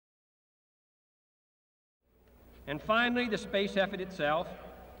And finally, the space effort itself,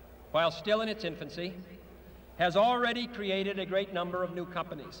 while still in its infancy, has already created a great number of new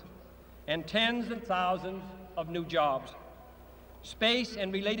companies and tens and thousands of new jobs. Space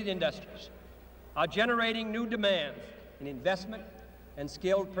and related industries are generating new demands in investment and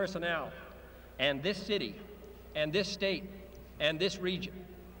skilled personnel, and this city and this state and this region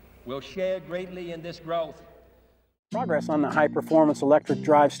will share greatly in this growth. Progress on the high-performance electric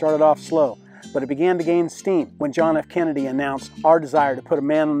drive started off slow, but it began to gain steam when John F. Kennedy announced our desire to put a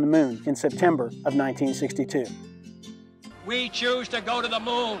man on the moon in September of 1962. We choose to go to the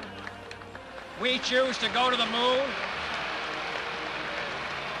moon. We choose to go to the moon.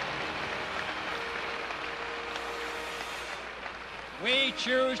 We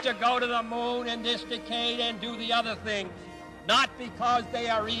choose to go to the moon in this decade and do the other things, not because they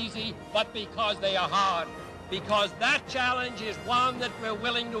are easy, but because they are hard. Because that challenge is one that we're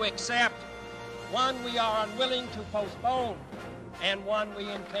willing to accept, one we are unwilling to postpone, and one we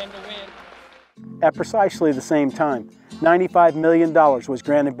intend to win. At precisely the same time, $95 million was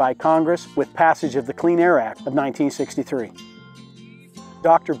granted by Congress with passage of the Clean Air Act of 1963.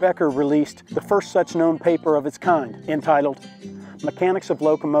 Dr. Becker released the first such known paper of its kind, entitled Mechanics of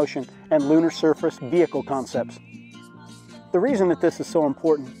Locomotion and Lunar Surface Vehicle Concepts. The reason that this is so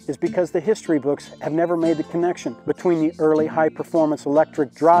important is because the history books have never made the connection between the early high-performance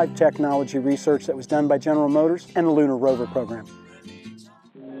electric drive technology research that was done by General Motors and the Lunar Rover program.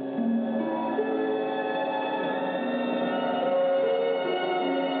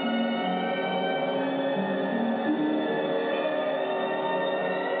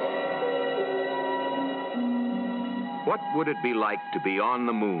 What would it be like to be on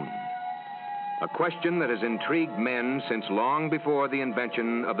the moon? A question that has intrigued men since long before the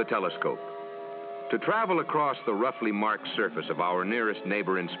invention of the telescope. To travel across the roughly marked surface of our nearest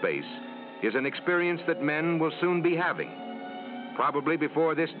neighbor in space is an experience that men will soon be having. Probably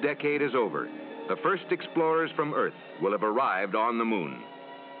before this decade is over, the first explorers from Earth will have arrived on the moon.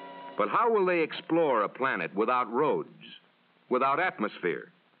 But how will they explore a planet without roads, without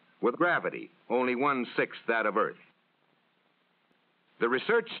atmosphere, with gravity, only 1/6 that of Earth? The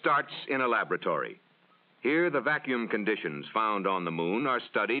research starts in a laboratory. Here, the vacuum conditions found on the moon are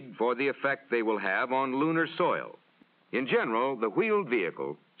studied for the effect they will have on lunar soil. In general, the wheeled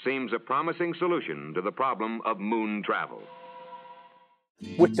vehicle seems a promising solution to the problem of moon travel.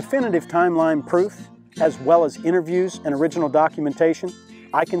 With definitive timeline proof, as well as interviews and original documentation,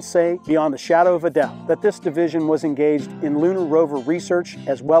 I can say beyond a shadow of a doubt that this division was engaged in lunar rover research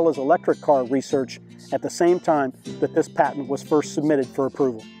as well as electric car research at the same time that this patent was first submitted for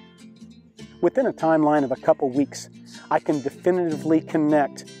approval. Within a timeline of a couple weeks, I can definitively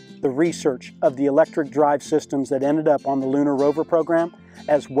connect the research of the electric drive systems that ended up on the Lunar Rover program,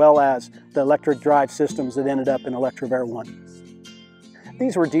 as well as the electric drive systems that ended up in Electrovair 1.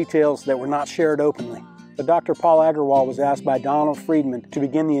 These were details that were not shared openly, but Dr. Paul Agarwal was asked by Donald Friedman to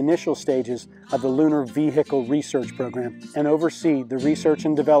begin the initial stages of the Lunar Vehicle Research Program and oversee the research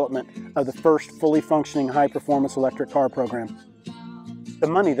and development of the first fully functioning high-performance electric car program. The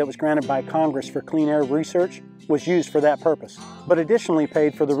money that was granted by Congress for clean air research was used for that purpose, but additionally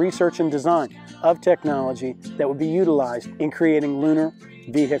paid for the research and design of technology that would be utilized in creating lunar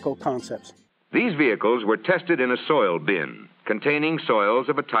vehicle concepts. These vehicles were tested in a soil bin containing soils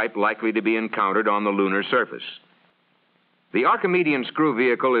of a type likely to be encountered on the lunar surface. The Archimedean screw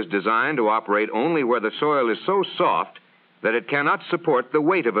vehicle is designed to operate only where the soil is so soft that it cannot support the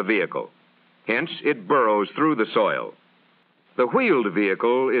weight of a vehicle. Hence, it burrows through the soil. The wheeled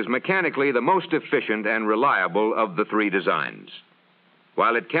vehicle is mechanically the most efficient and reliable of the three designs.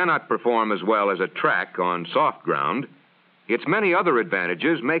 While it cannot perform as well as a track on soft ground, its many other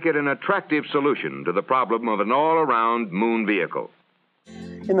advantages make it an attractive solution to the problem of an all-around moon vehicle.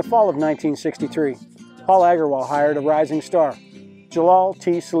 In the fall of 1963, Paul Agarwal hired a rising star. Jalal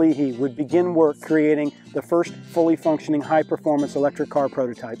T. Salehi would begin work creating the first fully functioning high-performance electric car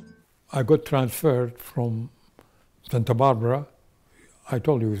prototype. I got transferred from Santa Barbara, I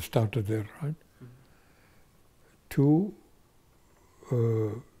told you we started there, right? To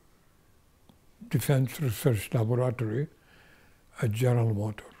Defense Research Laboratory at General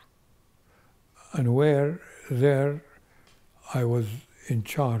Motors. And where there I was in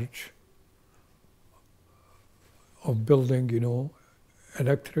charge of building,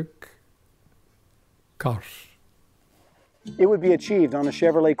 electric cars. It would be achieved on a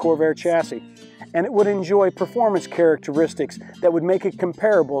Chevrolet Corvair chassis, and it would enjoy performance characteristics that would make it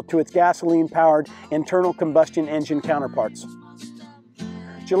comparable to its gasoline-powered internal combustion engine counterparts.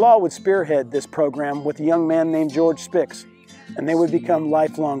 Jalal would spearhead this program with a young man named George Spix, and they would become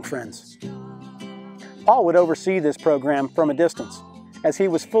lifelong friends. Paul would oversee this program from a distance, as he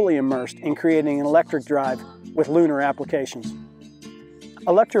was fully immersed in creating an electric drive with lunar applications.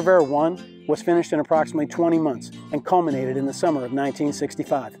 Electrovair 1 was finished in approximately 20 months and culminated in the summer of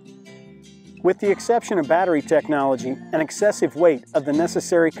 1965. With the exception of battery technology and excessive weight of the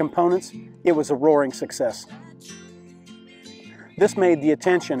necessary components, it was a roaring success. This made the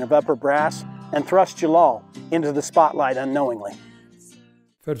attention of upper brass and thrust Jalal into the spotlight unknowingly.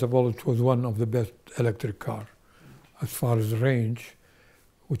 First of all, it was one of the best electric cars as far as range,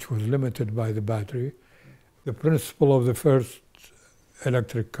 which was limited by the battery. The principle of the first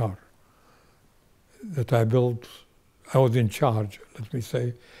electric car that I built, I was in charge, let me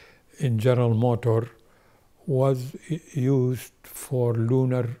say, in General Motor, was used for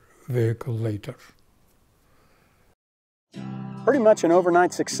lunar vehicle later. Pretty much an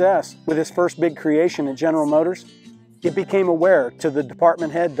overnight success with his first big creation at General Motors, it became aware to the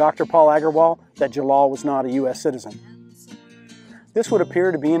department head, Dr. Paul Agarwal, that Jalal was not a U.S. citizen. This would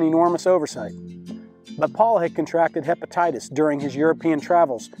appear to be an enormous oversight. But Paul had contracted hepatitis during his European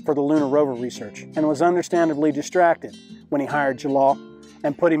travels for the lunar rover research and was understandably distracted when he hired Jalal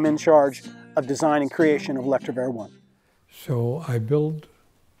and put him in charge of design and creation of Electrovair 1. So I built,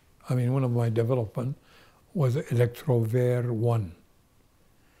 one of my development was Electrovair 1.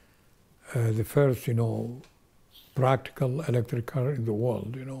 The first, practical electric car in the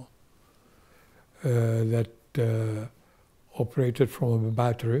world, that operated from a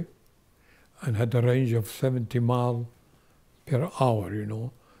battery and had a range of 70 miles per hour,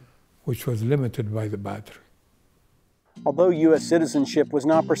 which was limited by the battery. Although U.S. citizenship was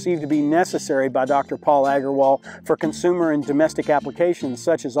not perceived to be necessary by Dr. Paul Agarwal for consumer and domestic applications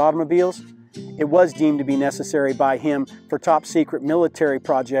such as automobiles, it was deemed to be necessary by him for top-secret military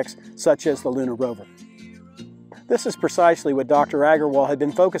projects such as the lunar rover. This is precisely what Dr. Agarwal had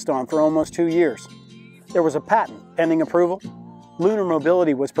been focused on for almost 2 years. There was a patent pending approval, lunar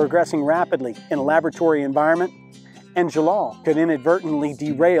mobility was progressing rapidly in a laboratory environment, and Jalal could inadvertently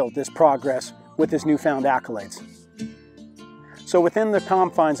derail this progress with his newfound accolades. So within the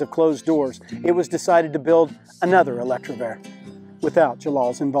confines of closed doors, it was decided to build another Electrovair, without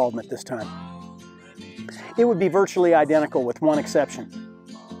Jalal's involvement this time. It would be virtually identical with one exception.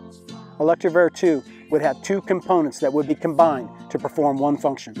 Electrovair 2 would have 2 components that would be combined to perform one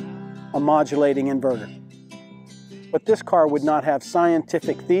function, a modulating inverter. But this car would not have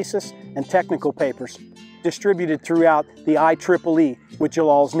scientific thesis and technical papers distributed throughout the IEEE with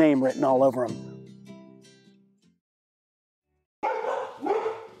Jalal's name written all over them.